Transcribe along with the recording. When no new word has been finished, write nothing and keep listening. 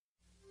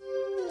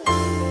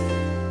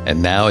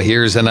And now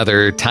here's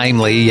another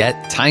timely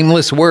yet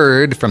timeless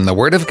word from the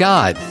Word of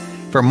God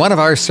from one of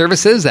our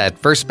services at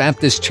First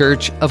Baptist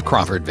Church of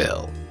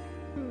Crawfordville.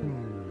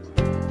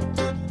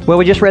 Well,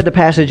 we just read the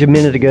passage a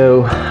minute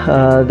ago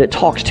that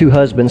talks to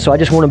husbands, so I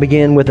just want to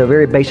begin with a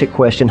very basic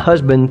question.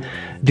 Husband,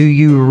 do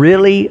you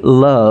really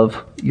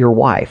love your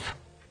wife?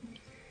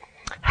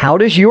 How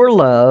does your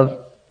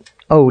love...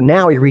 Oh,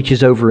 now he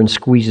reaches over and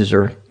squeezes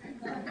her.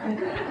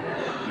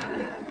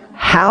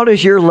 How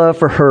does your love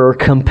for her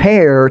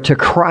compare to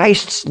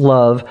Christ's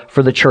love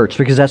for the church?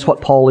 Because that's what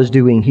Paul is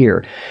doing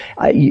here.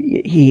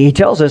 He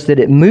tells us that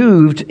it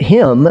moved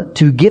him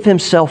to give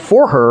himself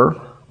for her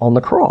on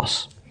the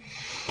cross.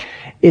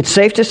 It's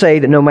safe to say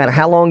that no matter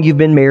how long you've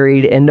been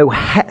married and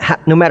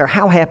no matter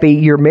how happy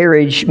your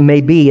marriage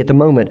may be at the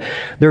moment,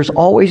 there's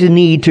always a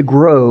need to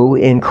grow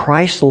in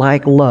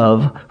Christ-like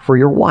love for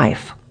your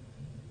wife.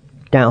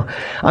 Now,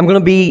 I'm going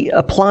to be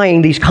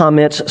applying these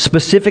comments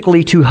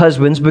specifically to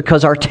husbands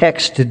because our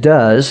text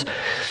does.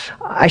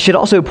 I should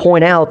also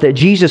point out that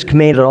Jesus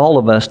commanded all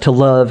of us to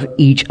love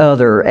each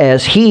other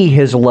as He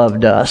has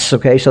loved us.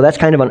 Okay, so that's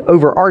kind of an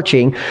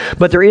overarching,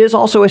 but there is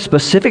also a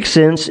specific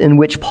sense in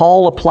which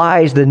Paul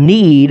applies the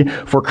need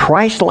for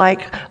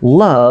Christ-like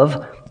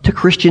love to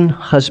Christian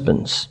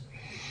husbands.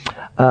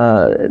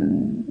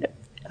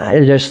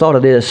 I just thought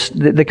of this.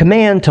 The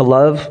command to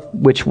love,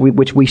 which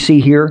we see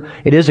here,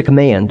 it is a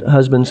command.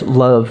 Husbands,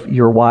 love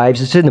your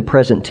wives. It's in the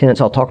present tense.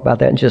 I'll talk about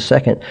that in just a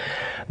second.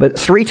 But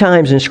 3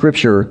 times in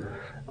Scripture,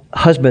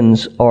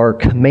 husbands are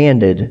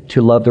commanded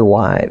to love their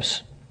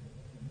wives.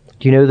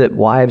 Do you know that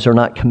wives are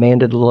not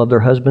commanded to love their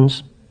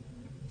husbands?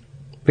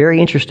 Very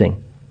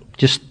interesting.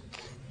 Just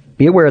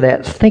be aware of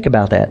that. Think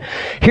about that.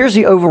 Here's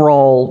the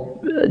overall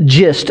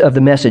gist of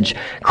the message.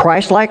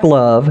 Christ-like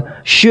love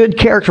should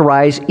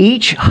characterize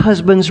each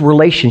husband's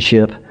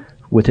relationship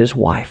with his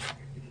wife.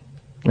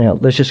 Now,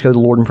 let's just go to the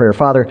Lord in prayer.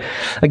 Father,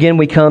 again,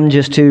 we come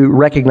just to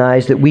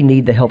recognize that we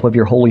need the help of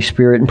your Holy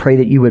Spirit and pray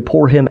that you would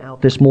pour Him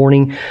out this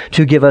morning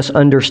to give us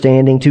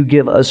understanding, to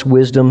give us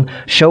wisdom,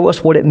 show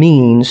us what it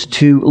means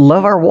to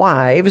love our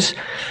wives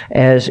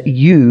as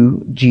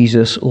you,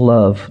 Jesus,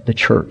 love the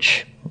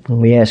church. And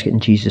we ask it in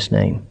Jesus'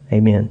 name.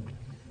 Amen.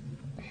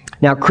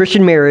 Now,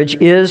 Christian marriage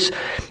is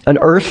an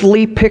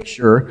earthly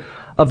picture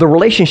of the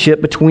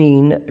relationship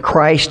between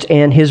Christ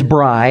and His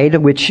bride,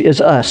 which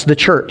is us, the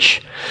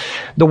church.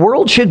 The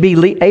world should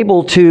be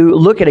able to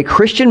look at a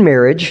Christian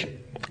marriage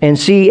and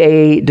see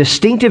a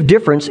distinctive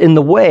difference in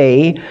the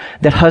way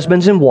that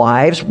husbands and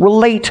wives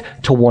relate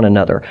to one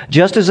another.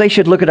 Just as they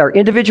should look at our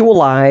individual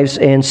lives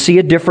and see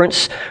a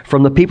difference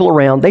from the people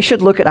around, they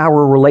should look at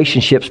our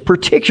relationships,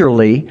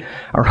 particularly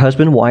our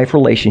husband-wife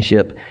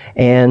relationship,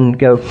 and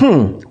go,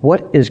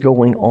 what is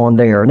going on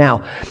there?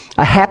 Now,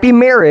 a happy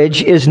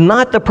marriage is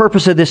not the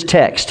purpose of this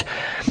text.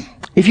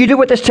 If you do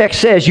what this text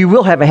says, you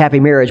will have a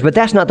happy marriage, but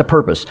that's not the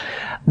purpose.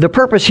 The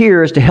purpose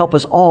here is to help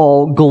us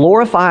all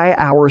glorify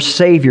our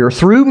Savior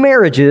through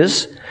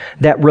marriages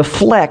that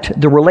reflect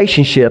the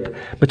relationship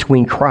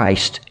between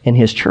Christ and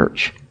His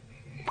church.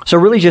 So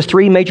really just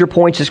 3 major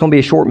points. It's going to be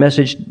a short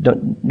message.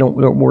 Don't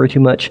worry too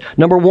much.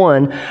 Number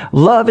 1,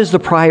 love is the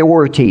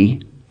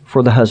priority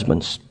for the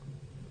husbands.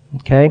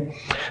 Okay?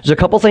 There's a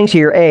couple things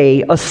here.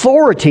 A,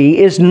 authority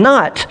is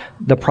not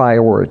the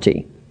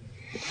priority.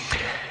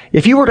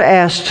 If you were to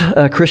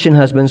ask Christian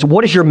husbands,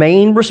 what is your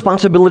main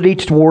responsibility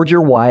towards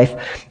your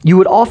wife, you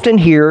would often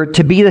hear,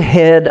 to be the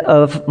head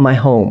of my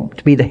home,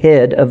 to be the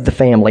head of the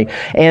family.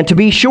 And to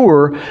be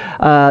sure,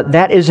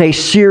 that is a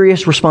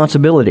serious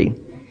responsibility.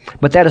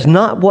 But that is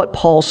not what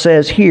Paul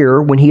says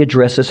here when he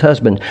addresses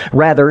husbands.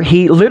 Rather,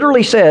 he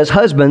literally says,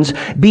 husbands,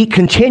 be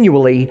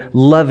continually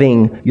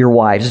loving your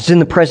wives. It's in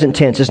the present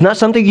tense. It's not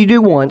something you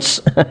do once.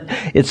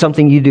 It's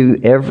something you do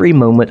every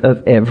moment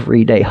of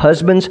every day.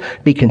 Husbands,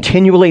 be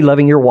continually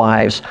loving your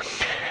wives.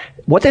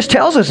 What this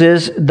tells us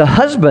is the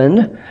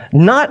husband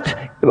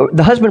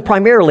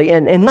primarily,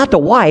 and not the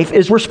wife,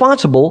 is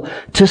responsible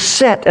to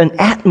set an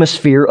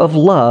atmosphere of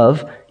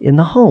love in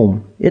the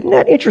home. Isn't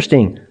that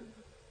interesting?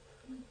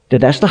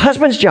 That's the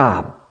husband's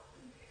job.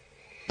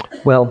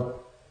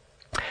 Well,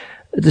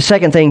 the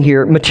second thing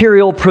here,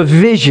 material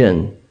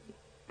provision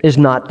is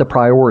not the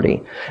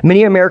priority.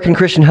 Many American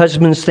Christian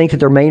husbands think that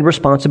their main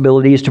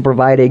responsibility is to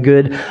provide a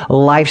good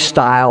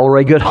lifestyle or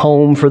a good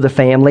home for the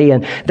family,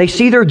 and they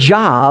see their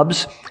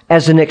jobs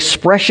as an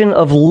expression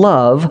of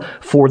love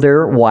for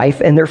their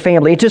wife and their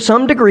family. And to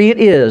some degree it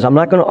is. I'm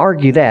not going to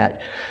argue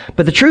that.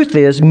 But the truth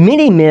is,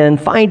 many men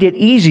find it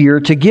easier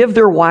to give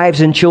their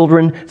wives and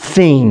children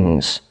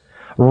things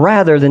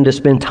rather than to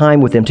spend time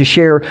with them, to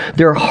share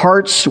their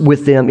hearts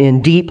with them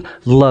in deep,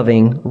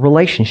 loving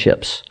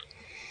relationships.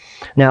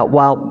 Now,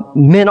 while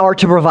men are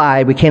to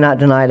provide, we cannot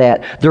deny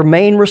that, their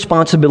main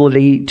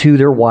responsibility to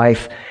their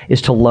wife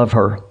is to love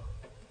her.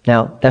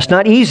 Now, that's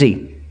not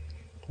easy,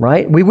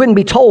 right? We wouldn't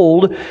be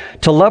told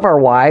to love our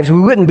wives. We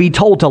wouldn't be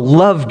told to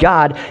love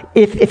God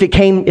if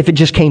it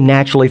just came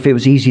naturally, if it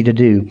was easy to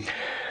do.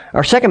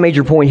 Our second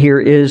major point here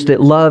is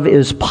that love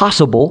is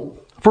possible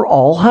for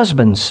all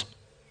husbands.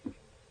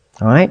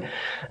 All right?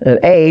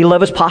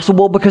 Love is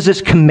possible because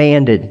it's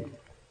commanded.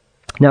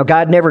 Now,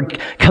 God never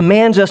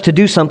commands us to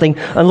do something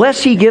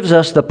unless He gives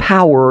us the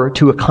power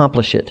to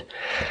accomplish it.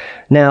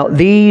 Now,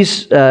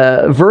 these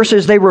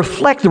verses, they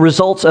reflect the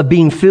results of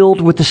being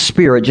filled with the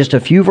Spirit. Just a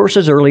few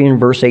verses early in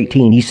verse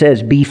 18, He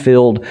says, be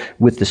filled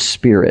with the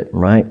Spirit,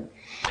 right?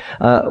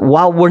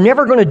 While we're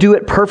never going to do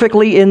it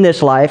perfectly in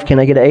this life, can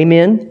I get an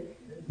amen?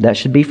 That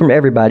should be from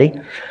everybody.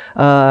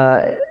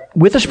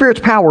 With the Spirit's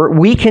power,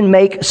 we can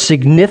make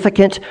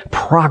significant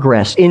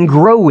progress in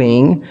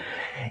growing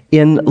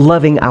in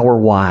loving our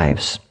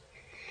wives.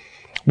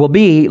 Well,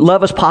 B,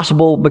 love is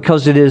possible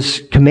because it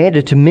is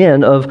commanded to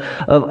men of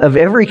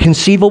every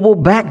conceivable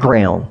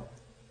background.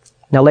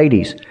 Now,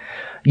 ladies,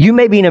 you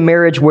may be in a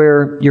marriage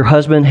where your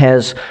husband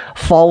has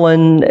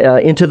fallen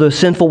into the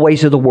sinful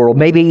ways of the world.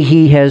 Maybe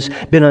he has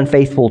been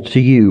unfaithful to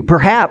you.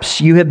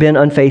 Perhaps you have been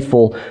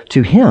unfaithful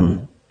to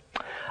him.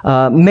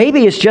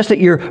 Maybe it's just that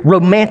your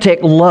romantic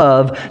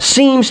love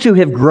seems to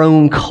have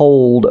grown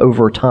cold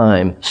over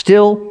time.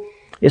 Still,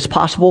 it's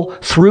possible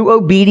through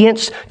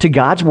obedience to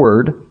God's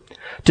Word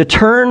to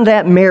turn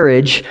that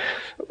marriage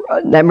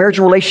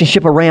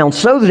relationship around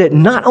so that it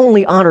not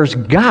only honors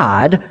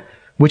God,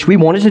 which we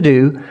wanted to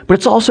do, but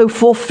it's also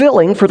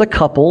fulfilling for the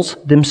couples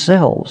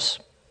themselves.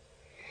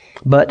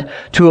 But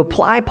to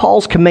apply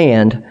Paul's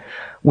command,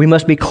 we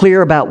must be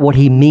clear about what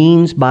he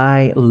means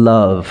by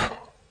love.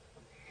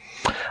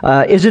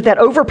 Is it that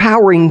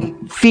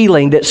overpowering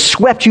feeling that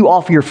swept you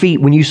off your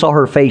feet when you saw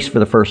her face for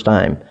the first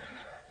time?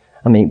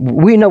 I mean,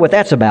 we know what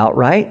that's about,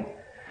 right?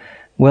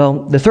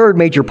 Well, the third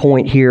major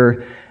point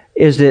here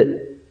is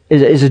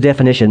a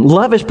definition.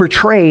 Love is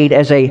portrayed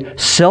as a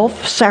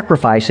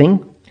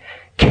self-sacrificing,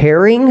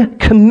 caring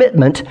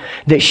commitment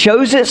that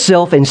shows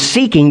itself in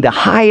seeking the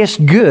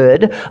highest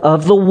good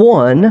of the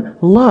one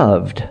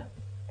loved.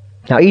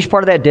 Now, each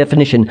part of that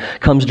definition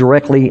comes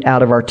directly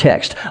out of our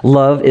text.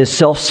 Love is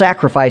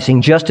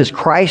self-sacrificing, just as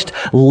Christ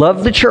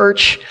loved the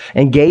church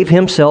and gave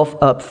himself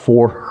up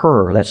for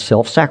her. That's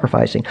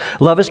self-sacrificing.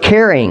 Love is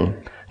caring,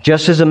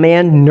 just as a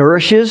man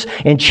nourishes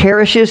and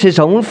cherishes his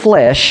own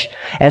flesh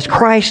as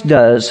Christ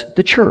does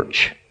the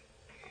church.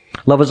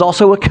 Love is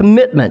also a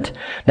commitment.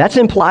 That's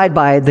implied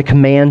by the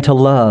command to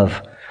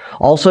love.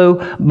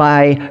 Also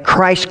by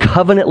Christ's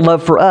covenant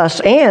love for us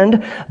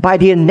and by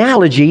the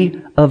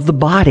analogy of the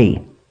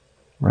body.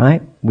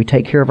 Right? We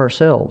take care of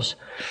ourselves.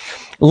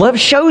 Love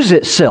shows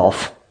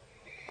itself.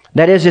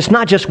 That is, it's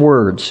not just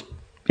words.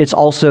 It's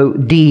also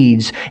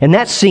deeds. And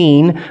that's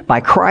seen by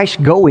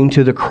Christ going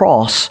to the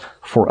cross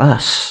for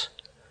us.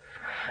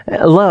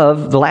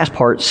 Love, the last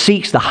part,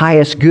 seeks the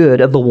highest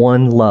good of the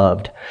one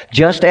loved.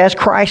 Just as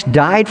Christ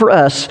died for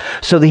us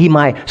so that he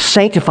might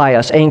sanctify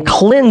us and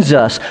cleanse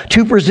us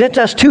to present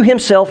us to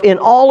himself in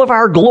all of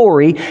our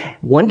glory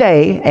one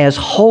day as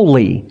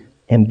holy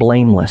and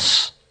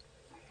blameless.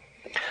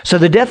 So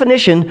the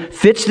definition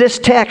fits this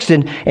text,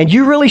 and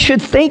you really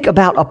should think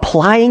about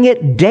applying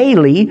it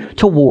daily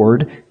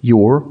toward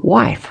your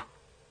wife.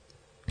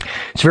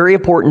 It's very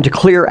important to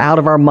clear out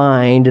of our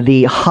mind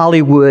the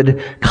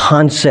Hollywood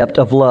concept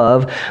of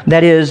love.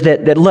 That is,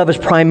 that love is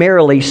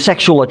primarily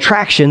sexual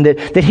attraction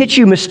that hits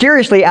you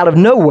mysteriously out of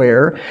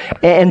nowhere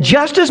and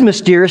just as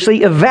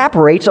mysteriously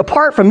evaporates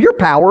apart from your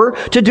power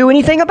to do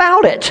anything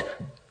about it.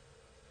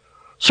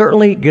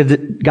 Certainly,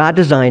 God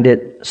designed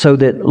it so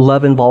that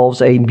love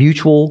involves a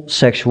mutual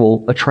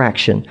sexual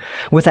attraction.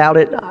 Without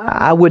it,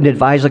 I wouldn't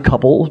advise a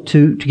couple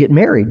to get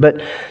married.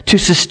 But to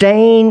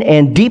sustain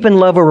and deepen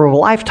love over a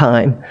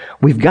lifetime,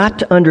 we've got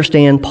to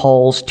understand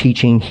Paul's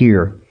teaching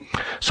here.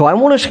 So I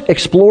want to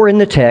explore in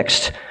the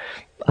text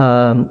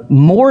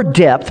more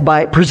depth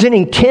by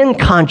presenting 10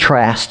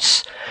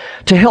 contrasts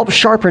to help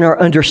sharpen our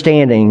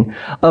understanding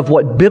of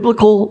what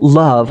biblical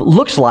love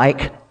looks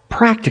like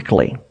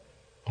practically.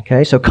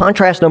 Okay, so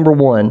contrast number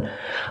 1,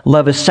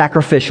 love is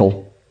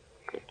sacrificial.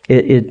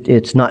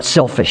 It's not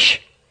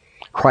selfish.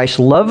 Christ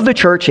loved the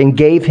church and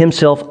gave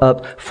himself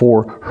up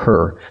for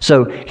her.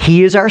 So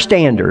he is our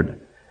standard.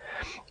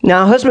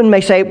 Now, a husband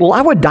may say, well,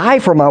 I would die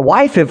for my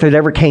wife if it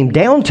ever came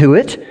down to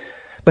it.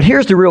 But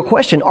here's the real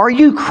question. Are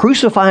you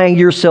crucifying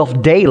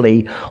yourself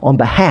daily on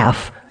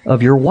behalf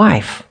of your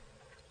wife?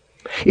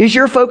 Is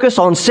your focus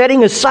on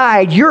setting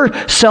aside your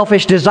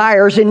selfish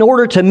desires in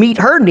order to meet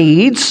her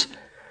needs?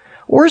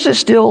 Or is it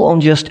still on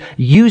just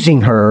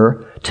using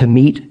her to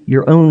meet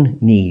your own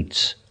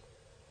needs?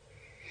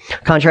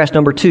 Contrast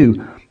number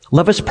 2,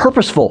 love is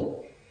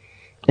purposeful.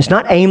 It's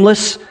not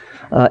aimless,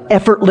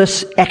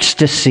 effortless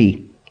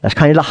ecstasy. That's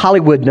kind of the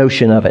Hollywood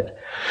notion of it.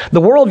 The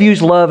world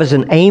views love as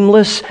an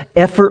aimless,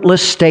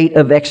 effortless state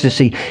of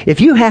ecstasy. If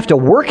you have to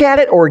work at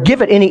it or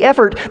give it any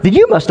effort, then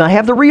you must not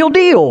have the real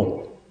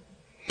deal.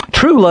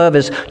 True love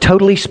is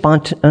totally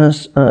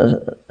spontaneous,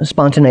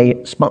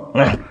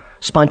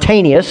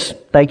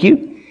 thank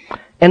you,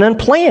 and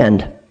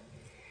unplanned.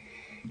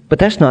 But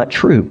that's not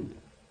true.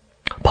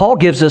 Paul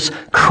gives us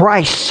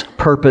Christ's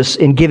purpose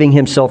in giving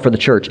himself for the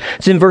church.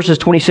 It's in verses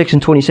 26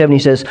 and 27. He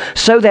says,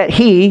 so that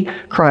he,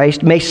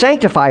 Christ, may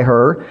sanctify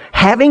her,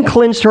 having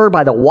cleansed her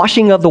by the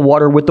washing of the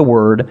water with the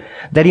word,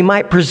 that he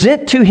might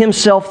present to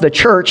himself the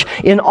church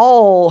in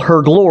all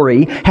her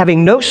glory,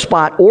 having no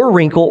spot or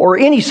wrinkle or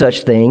any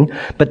such thing,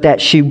 but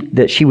that she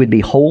would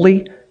be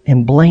holy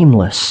and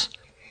blameless.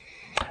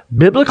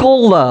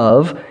 Biblical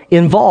love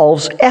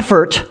involves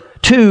effort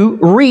to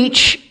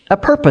reach a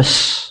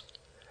purpose.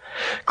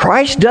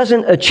 Christ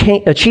doesn't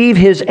achieve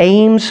his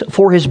aims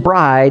for his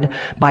bride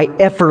by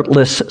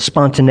effortless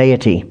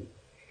spontaneity.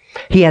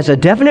 He has a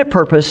definite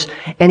purpose,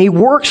 and he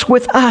works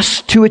with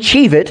us to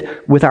achieve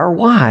it with our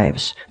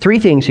wives. 3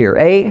 things here.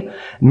 A,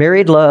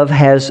 married love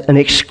has an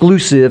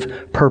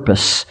exclusive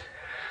purpose.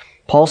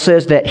 Paul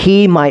says that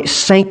he might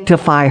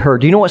sanctify her.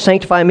 Do you know what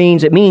sanctify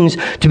means? It means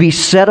to be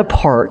set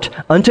apart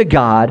unto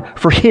God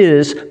for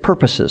his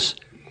purposes.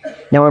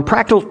 Now, in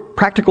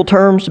practical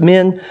terms,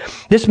 men,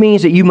 this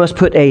means that you must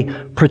put a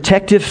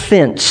protective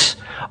fence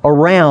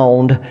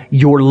around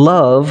your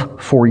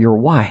love for your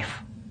wife.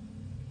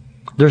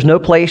 There's no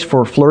place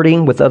for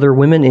flirting with other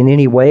women in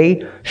any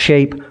way,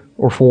 shape,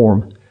 or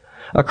form.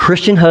 A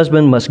Christian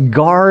husband must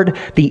guard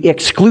the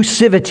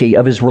exclusivity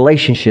of his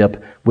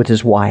relationship with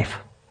his wife.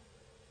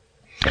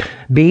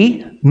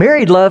 B,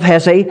 married love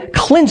has a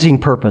cleansing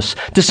purpose.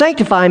 To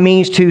sanctify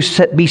means to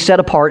be set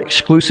apart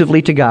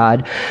exclusively to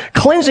God.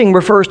 Cleansing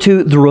refers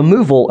to the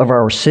removal of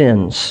our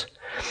sins.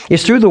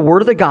 It's through the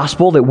word of the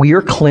gospel that we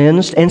are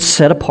cleansed and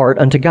set apart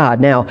unto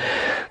God. Now,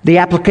 the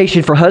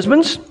application for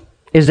husbands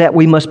is that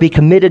we must be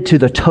committed to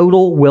the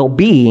total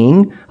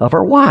well-being of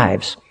our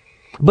wives,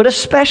 but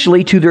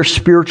especially to their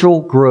spiritual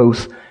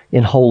growth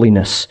in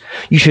holiness.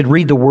 You should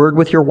read the word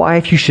with your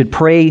wife. You should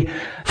pray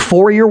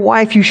for your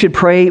wife. You should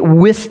pray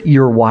with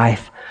your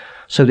wife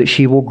so that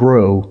she will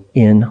grow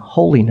in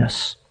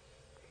holiness.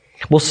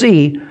 We'll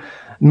see,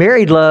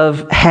 married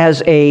love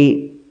has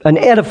an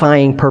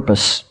edifying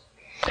purpose.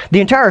 The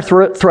entire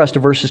thrust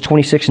of verses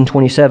 26 and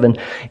 27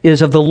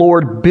 is of the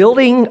Lord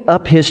building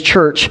up his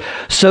church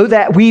so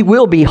that we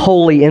will be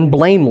holy and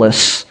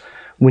blameless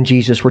when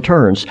Jesus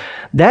returns.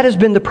 That has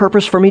been the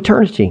purpose from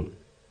eternity.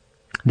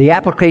 The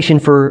application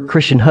for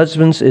Christian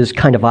husbands is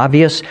kind of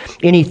obvious.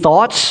 Any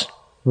thoughts,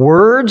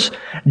 words,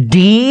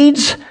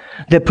 deeds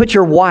that put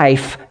your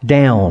wife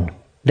down,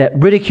 that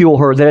ridicule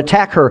her, that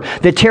attack her,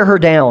 that tear her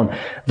down,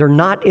 they're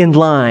not in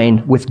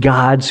line with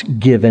God's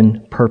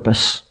given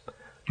purpose.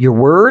 Your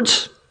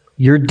words,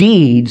 your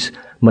deeds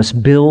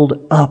must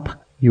build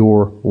up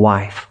your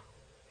wife.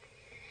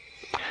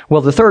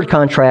 Well, the third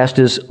contrast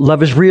is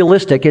love is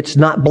realistic. It's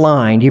not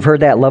blind. You've heard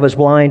that. Love is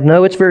blind.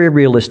 No, it's very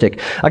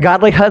realistic. A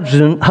godly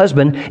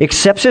husband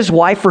accepts his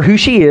wife for who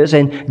she is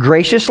and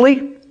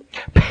graciously,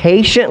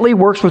 patiently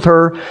works with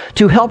her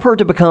to help her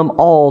to become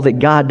all that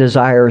God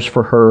desires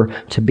for her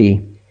to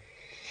be.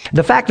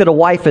 The fact that a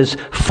wife is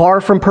far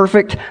from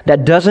perfect,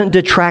 that doesn't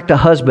detract a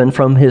husband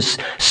from his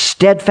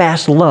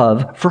steadfast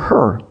love for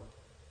her.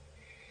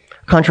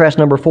 Contrast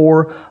number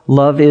 4,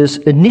 love is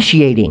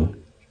initiating.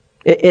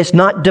 It's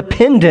not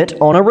dependent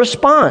on a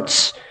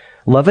response.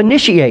 Love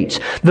initiates.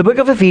 The book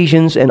of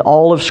Ephesians and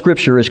all of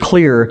Scripture is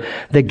clear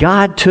that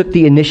God took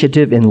the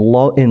initiative in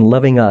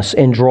loving us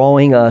and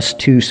drawing us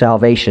to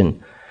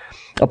salvation.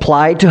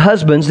 Applied to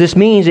husbands, this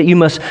means that you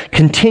must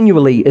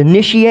continually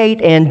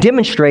initiate and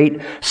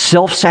demonstrate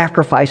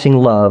self-sacrificing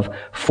love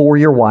for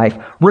your wife,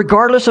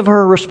 regardless of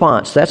her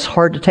response. That's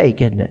hard to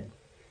take, isn't it?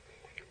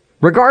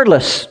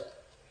 Regardless.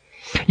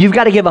 You've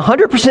got to give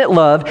 100%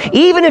 love,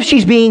 even if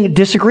she's being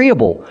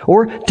disagreeable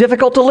or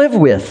difficult to live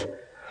with.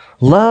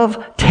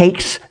 Love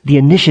takes the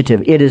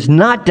initiative. It is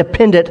not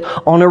dependent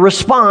on a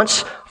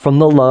response from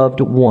the loved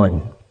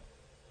one.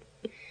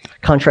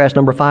 Contrast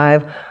number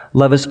 5,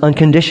 love is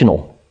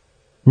unconditional,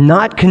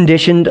 not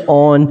conditioned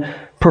on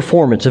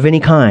performance of any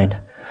kind.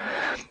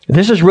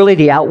 This is really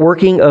the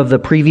outworking of the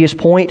previous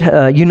point.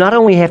 You not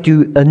only have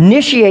to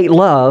initiate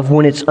love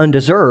when it's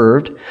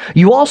undeserved,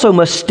 you also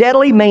must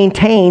steadily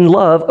maintain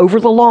love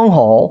over the long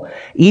haul,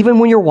 even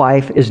when your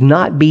wife is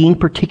not being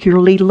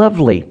particularly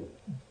lovely.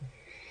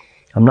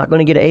 I'm not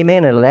going to get an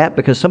amen out of that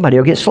because somebody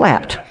will get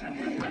slapped.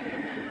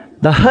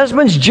 The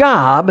husband's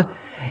job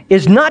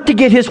is not to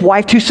get his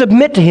wife to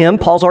submit to him.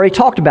 Paul's already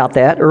talked about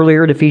that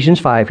earlier in Ephesians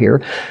 5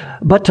 here,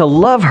 but to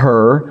love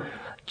her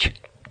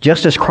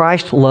just as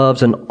Christ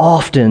loves an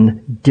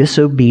often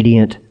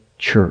disobedient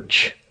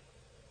church.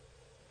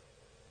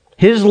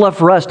 His love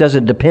for us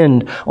doesn't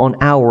depend on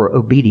our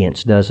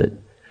obedience, does it?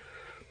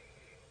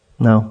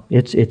 No,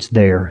 it's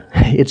there.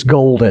 It's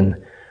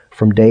golden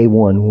from day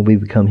one when we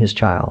become His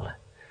child.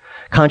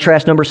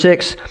 Contrast number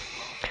 6,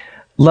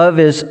 love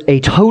is a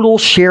total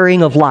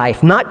sharing of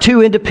life, not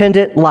two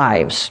independent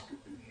lives.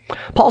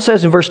 Paul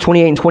says in verse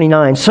 28 and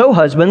 29, so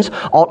husbands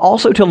ought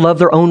also to love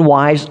their own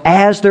wives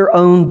as their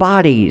own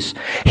bodies.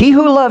 He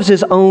who loves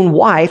his own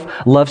wife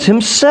loves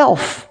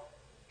himself.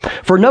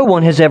 For no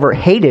one has ever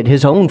hated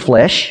his own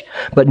flesh,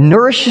 but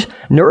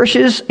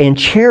nourishes and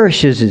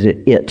cherishes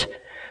it,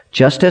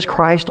 just as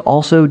Christ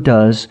also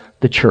does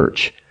the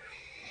church.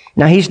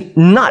 Now, he's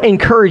not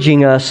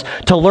encouraging us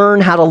to learn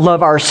how to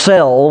love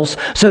ourselves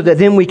so that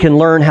then we can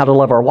learn how to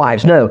love our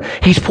wives. No,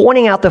 he's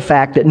pointing out the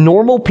fact that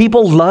normal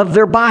people love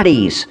their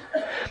bodies.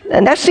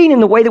 And that's seen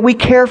in the way that we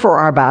care for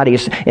our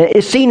bodies.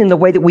 It's seen in the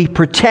way that we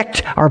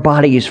protect our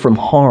bodies from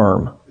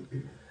harm.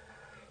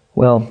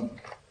 Well,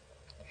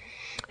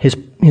 his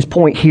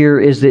point here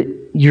is that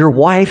your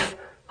wife,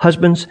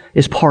 husbands,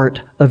 is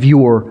part of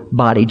your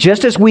body.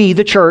 Just as we,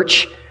 the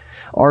church,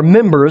 are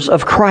members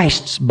of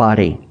Christ's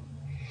body.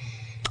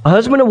 A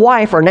husband and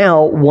wife are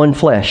now one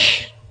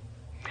flesh.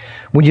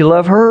 When you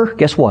love her,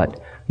 guess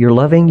what? You're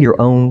loving your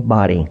own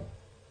body.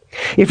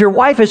 If your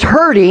wife is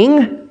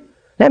hurting,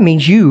 that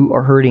means you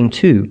are hurting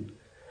too.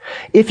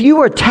 If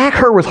you attack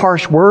her with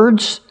harsh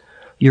words,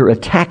 you're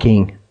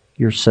attacking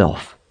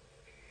yourself.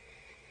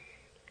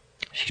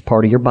 She's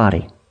part of your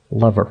body.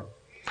 Love her.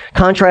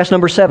 Contrast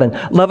number 7.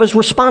 Love is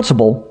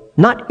responsible,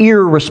 not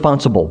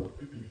irresponsible.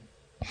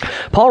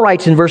 Paul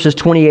writes in verses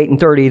 28 and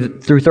 30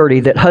 through 30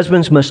 that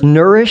husbands must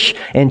nourish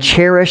and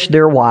cherish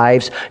their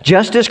wives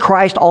just as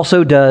Christ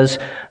also does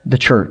the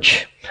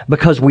church,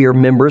 because we are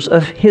members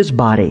of his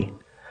body.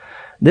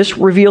 This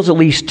reveals at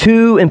least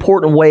 2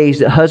 important ways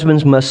that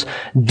husbands must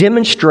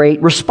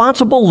demonstrate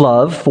responsible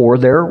love for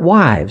their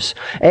wives.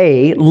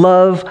 A,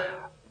 love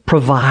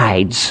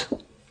provides.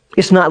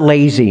 It's not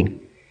lazy.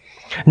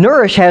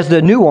 Nourish has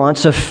the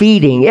nuance of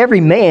feeding.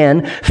 Every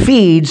man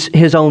feeds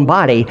his own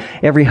body.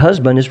 Every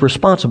husband is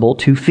responsible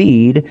to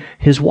feed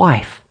his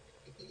wife.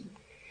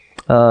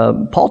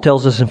 Paul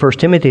tells us in 1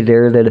 Timothy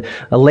there that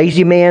a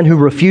lazy man who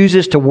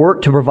refuses to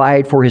work to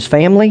provide for his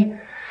family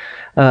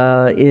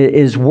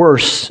is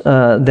worse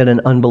than an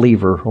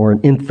unbeliever or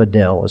an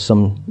infidel, as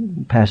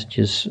some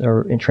passages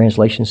or in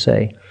translations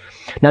say.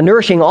 Now,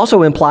 nourishing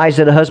also implies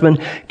that a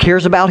husband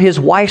cares about his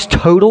wife's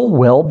total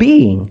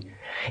well-being.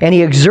 And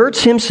he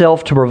exerts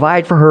himself to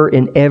provide for her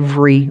in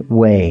every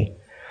way.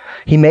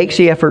 He makes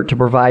the effort to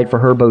provide for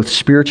her both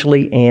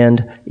spiritually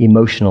and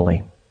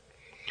emotionally.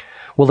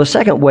 Well, the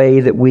second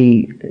way that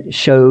we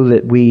show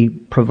that we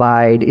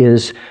provide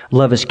is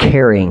love is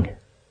caring.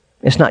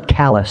 It's not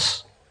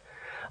callous.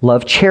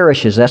 Love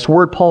cherishes. That's the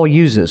word Paul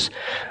uses.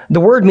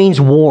 The word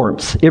means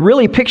warmth. It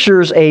really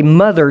pictures a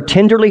mother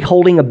tenderly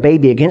holding a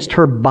baby against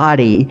her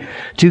body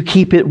to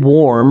keep it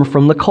warm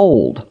from the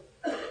cold.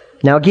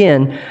 Now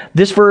again,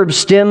 this verb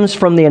stems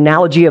from the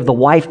analogy of the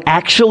wife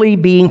actually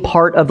being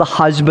part of the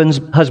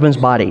husband's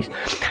body.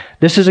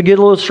 This is a good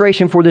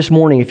illustration for this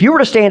morning. If you were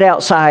to stand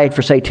outside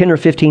for, say, 10 or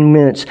 15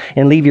 minutes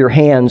and leave your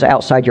hands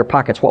outside your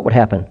pockets, what would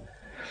happen?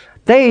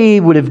 They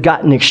would have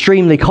gotten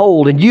extremely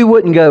cold, and you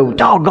wouldn't go,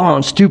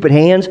 doggone stupid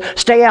hands,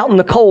 stay out in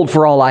the cold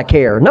for all I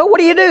care. No, what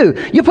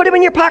do? You put them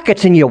in your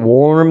pockets and you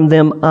warm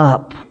them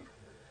up.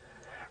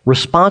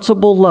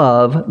 Responsible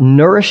love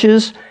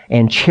nourishes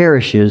and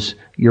cherishes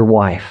your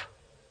wife.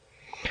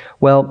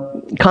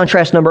 Well,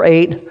 contrast number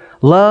 8,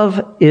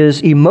 love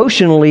is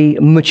emotionally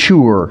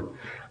mature,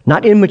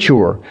 not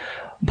immature.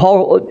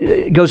 Paul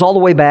goes all the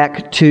way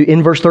back to,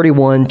 in verse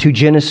 31, to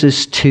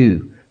Genesis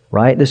 2,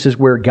 right? This is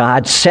where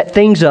God set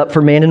things up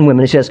for men and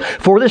women. He says,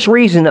 "For this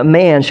reason a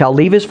man shall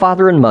leave his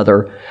father and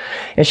mother,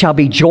 and shall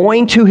be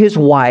joined to his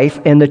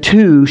wife, and the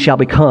two shall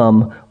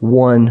become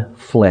one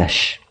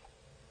flesh."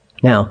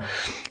 Now,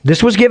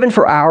 this was given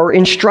for our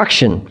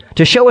instruction,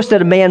 to show us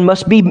that a man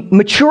must be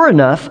mature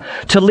enough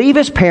to leave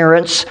his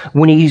parents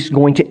when he's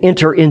going to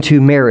enter into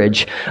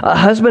marriage. A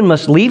husband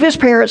must leave his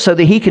parents so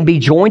that he can be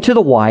joined to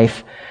the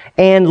wife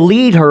and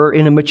lead her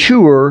in a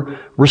mature,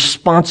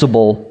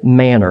 responsible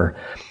manner.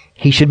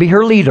 He should be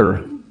her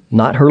leader,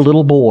 not her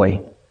little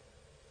boy.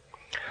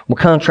 Well,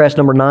 contrast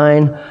number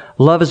 9,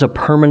 love is a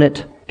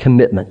permanent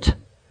commitment.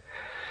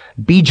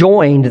 Be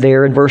joined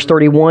there in verse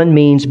 31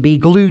 means be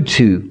glued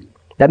to.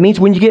 That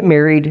means when you get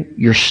married,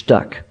 you're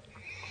stuck.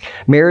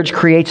 Marriage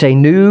creates a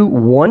new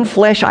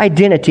one-flesh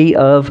identity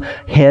of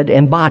head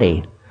and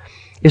body.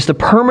 It's the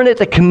permanent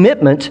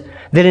commitment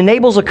that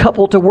enables a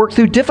couple to work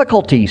through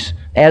difficulties,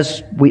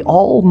 as we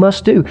all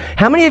must do.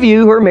 How many of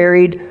you who are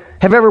married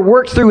have ever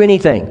worked through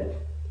anything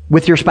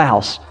with your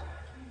spouse?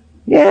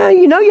 Yeah,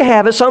 you know you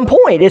have at some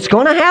point. It's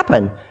going to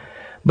happen.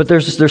 But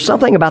there's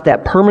something about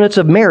that permanence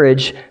of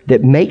marriage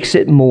that makes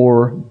it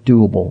more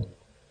doable.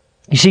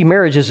 You see,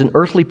 marriage is an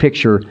earthly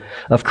picture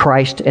of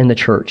Christ and the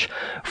church.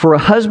 For a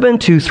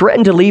husband to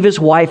threaten to leave his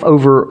wife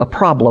over a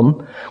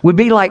problem would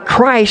be like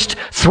Christ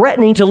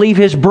threatening to leave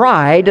his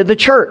bride, the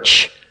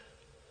church.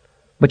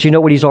 But you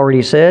know what he's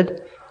already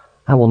said?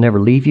 I will never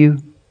leave you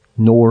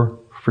nor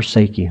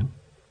forsake you.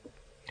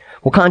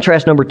 Well,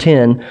 contrast number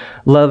 10,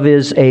 love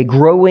is a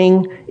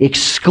growing,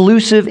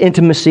 exclusive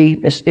intimacy.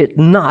 It's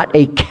not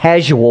a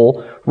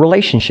casual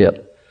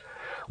relationship.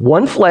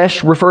 One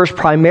flesh refers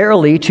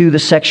primarily to the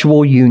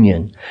sexual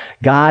union.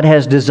 God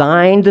has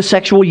designed the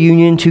sexual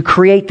union to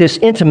create this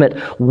intimate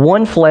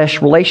one flesh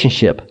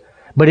relationship.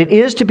 But it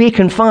is to be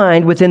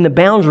confined within the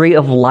boundary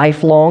of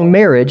lifelong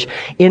marriage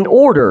in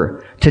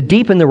order to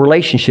deepen the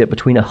relationship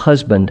between a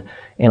husband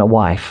and a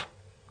wife.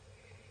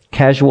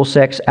 Casual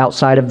sex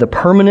outside of the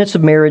permanence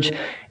of marriage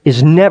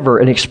is never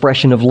an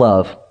expression of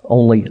love,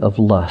 only of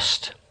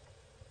lust.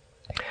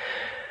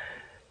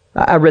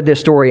 I read this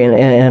story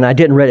and I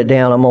didn't write it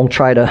down. I'm going to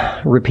try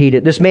to repeat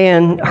it. This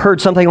man heard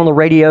something on the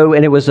radio,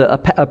 and it was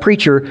a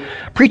preacher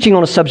preaching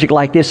on a subject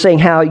like this, saying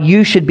how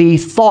you should be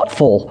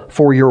thoughtful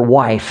for your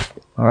wife.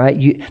 All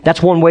right,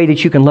 that's one way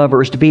that you can love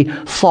her, is to be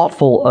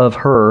thoughtful of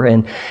her.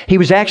 And he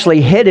was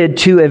actually headed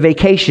to a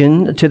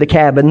vacation to the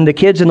cabin. The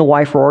kids and the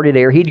wife were already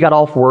there. He'd got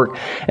off work,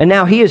 and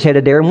now he is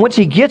headed there. And once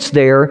he gets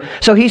there,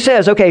 so he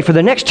says, okay, for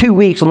the next 2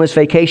 weeks on this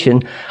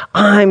vacation,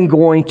 I'm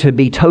going to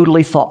be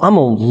totally I'm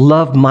going to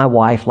love my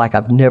wife like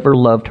I've never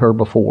loved her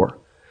before.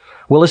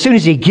 Well, as soon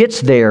as he gets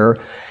there,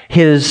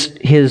 his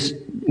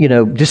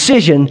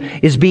decision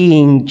is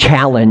being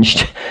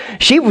challenged.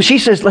 She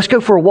says, let's go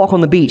for a walk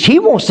on the beach. He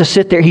wants to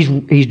sit there.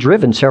 He's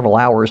driven several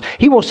hours.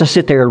 He wants to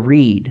sit there and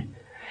read.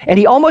 And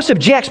he almost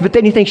objects, but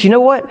then he thinks, you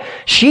know what?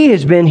 She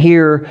has been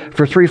here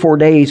for 3-4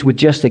 days with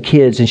just the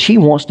kids, and she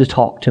wants to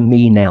talk to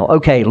me now.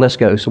 Okay, let's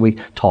go. So we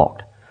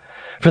talked.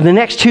 For the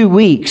next 2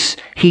 weeks,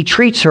 he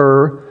treats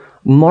her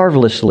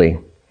marvelously.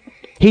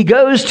 He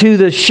goes to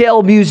the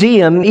Shell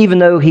Museum, even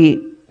though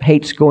he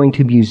hates going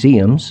to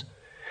museums.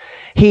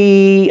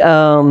 He,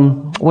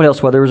 what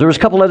else? Well, there was a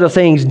couple other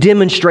things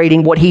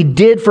demonstrating what he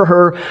did for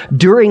her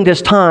during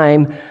this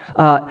time.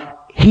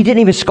 He didn't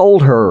even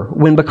scold her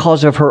when,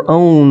 because of her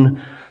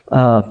own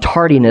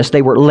tardiness,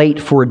 they were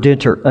late for a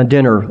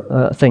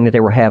dinner thing that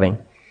they were having.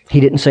 He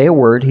didn't say a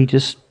word. He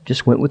just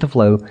went with the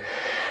flow.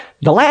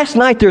 The last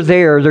night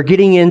they're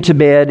getting into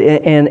bed,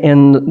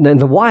 and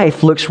the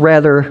wife looks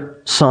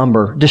rather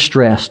somber,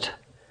 distressed.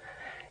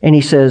 And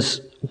he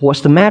says,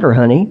 "What's the matter,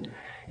 honey?"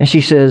 And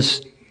she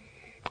says,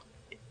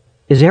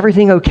 "Is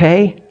everything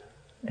okay?"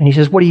 And he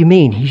says, "What do you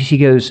mean?" She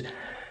goes,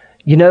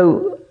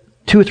 2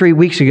 or 3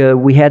 weeks ago,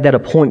 we had that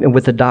appointment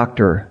with the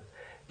doctor.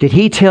 Did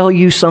he tell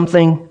you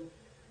something?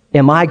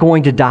 Am I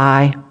going to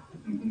die?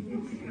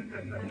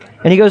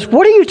 And he goes,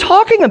 "What are you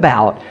talking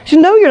about?" She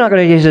says, "No, you're not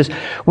going to." He says,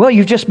 "Well,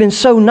 you've just been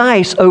so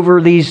nice over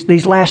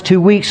these last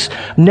 2 weeks.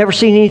 Never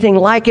seen anything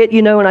like it,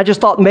 and I just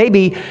thought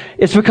maybe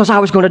it's because I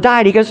was going to die."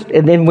 And he goes,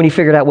 and then when he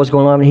figured out what's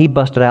going on, he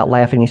busted out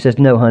laughing. He says,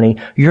 "No, honey,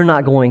 you're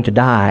not going to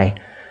die.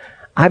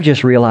 I've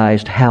just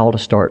realized how to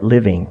start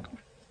living.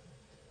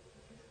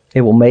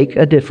 It will make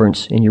a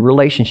difference in your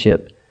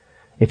relationship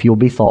if you'll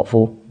be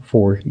thoughtful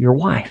for your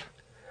wife.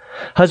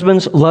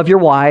 Husbands, love your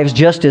wives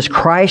just as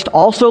Christ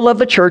also loved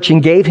the church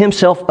and gave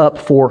himself up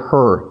for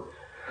her.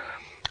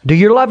 Do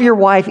you love your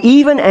wife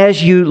even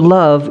as you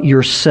love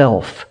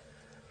yourself?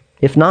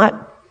 If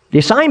not, the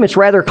assignment's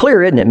rather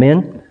clear, isn't it,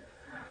 men?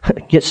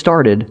 Get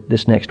started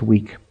this next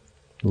week.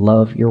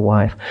 Love your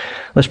wife.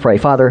 Let's pray.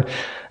 Father,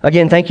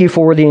 again, thank you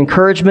for the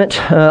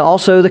encouragement,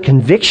 also the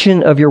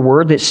conviction of your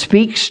word that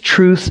speaks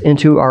truth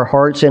into our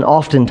hearts, and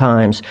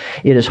oftentimes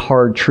it is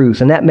hard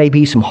truth. And that may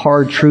be some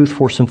hard truth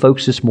for some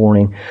folks this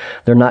morning.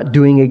 They're not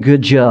doing a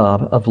good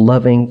job of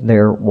loving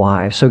their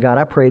wives. So God,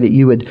 I pray that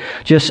you would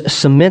just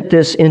cement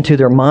this into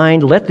their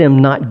mind. Let them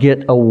not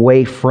get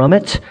away from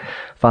it.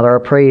 Father,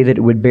 I pray that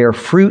it would bear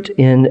fruit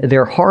in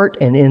their heart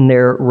and in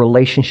their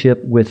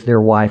relationship with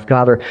their wife.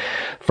 God,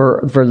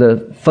 for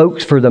the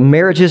folks, for the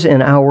marriages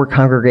in our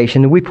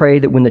congregation, we pray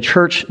that when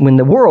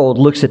the world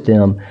looks at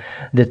them,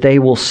 that they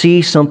will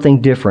see something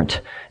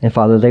different. And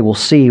Father, they will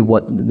see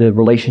what the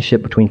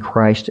relationship between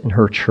Christ and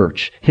her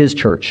church, his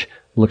church,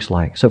 looks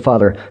like. So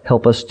Father,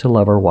 help us to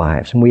love our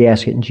wives. And we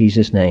ask it in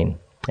Jesus' name.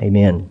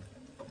 Amen.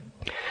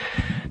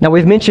 Now,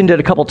 we've mentioned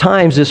it a couple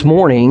times this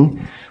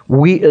morning.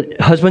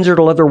 Husbands are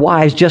to love their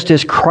wives just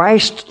as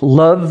Christ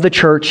loved the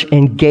church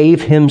and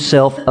gave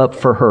himself up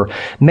for her.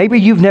 Maybe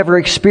you've never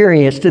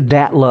experienced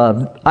that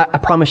love. I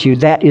promise you,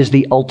 that is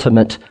the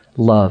ultimate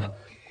love.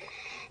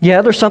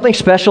 Yeah, there's something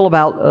special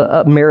about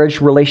a marriage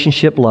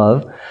relationship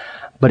love,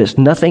 but it's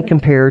nothing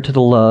compared to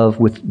the love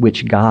with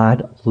which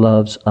God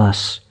loves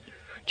us.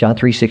 John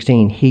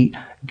 3:16,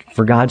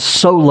 for God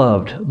so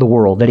loved the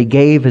world that he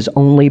gave his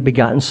only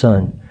begotten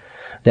Son,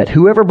 that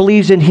whoever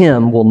believes in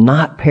him will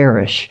not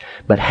perish,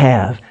 but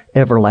have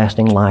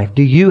everlasting life.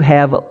 Do you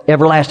have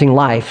everlasting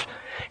life?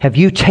 Have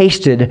you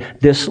tasted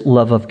this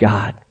love of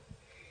God?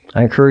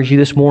 I encourage you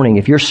this morning,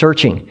 if you're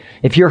searching,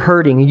 if you're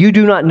hurting, and you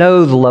do not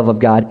know the love of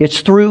God,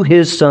 it's through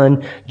his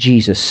Son,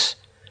 Jesus.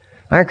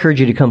 I encourage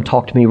you to come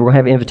talk to me. We're going to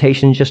have an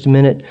invitation in just a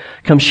minute.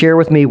 Come share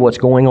with me what's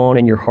going on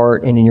in your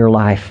heart and in your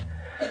life.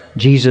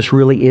 Jesus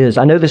really is.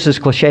 I know this is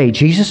cliche.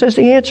 Jesus is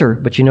the answer.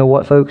 But you know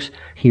what, folks?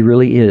 He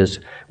really is.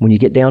 When you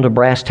get down to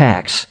brass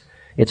tacks,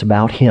 it's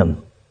about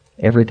him.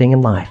 Everything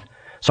in life.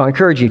 So I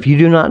encourage you, if you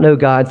do not know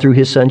God through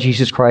his Son,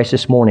 Jesus Christ,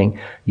 this morning,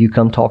 you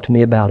come talk to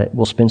me about it.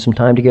 We'll spend some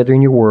time together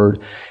in your word,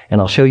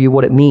 and I'll show you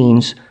what it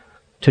means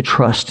to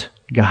trust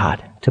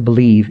God, to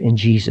believe in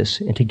Jesus,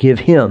 and to give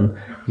him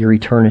your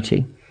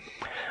eternity.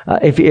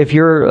 If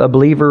you're a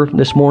believer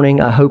this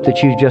morning, I hope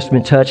that you've just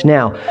been touched.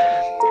 Now,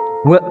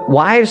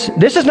 wives,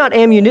 this is not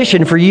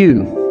ammunition for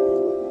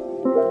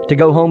you to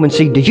go home and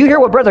see, did you hear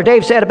what Brother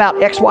Dave said about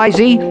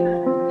XYZ?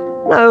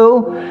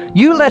 No.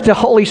 You let the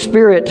Holy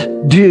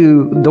Spirit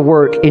do the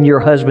work in your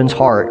husband's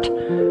heart.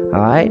 All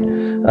right?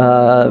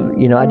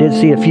 I did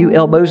see a few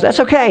elbows. That's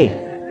okay.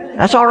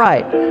 That's all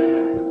right.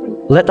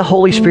 Let the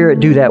Holy Spirit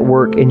do that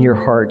work in your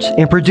hearts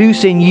and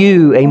produce in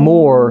you a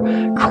more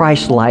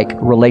Christ-like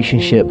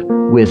relationship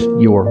with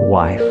your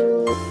wife.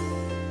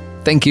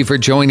 Thank you for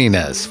joining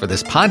us for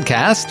this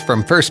podcast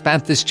from First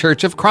Baptist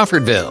Church of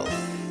Crawfordville.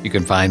 You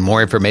can find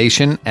more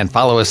information and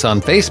follow us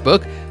on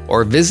Facebook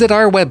or visit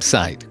our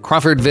website,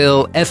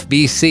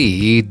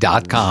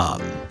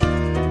 crawfordvillefbc.com.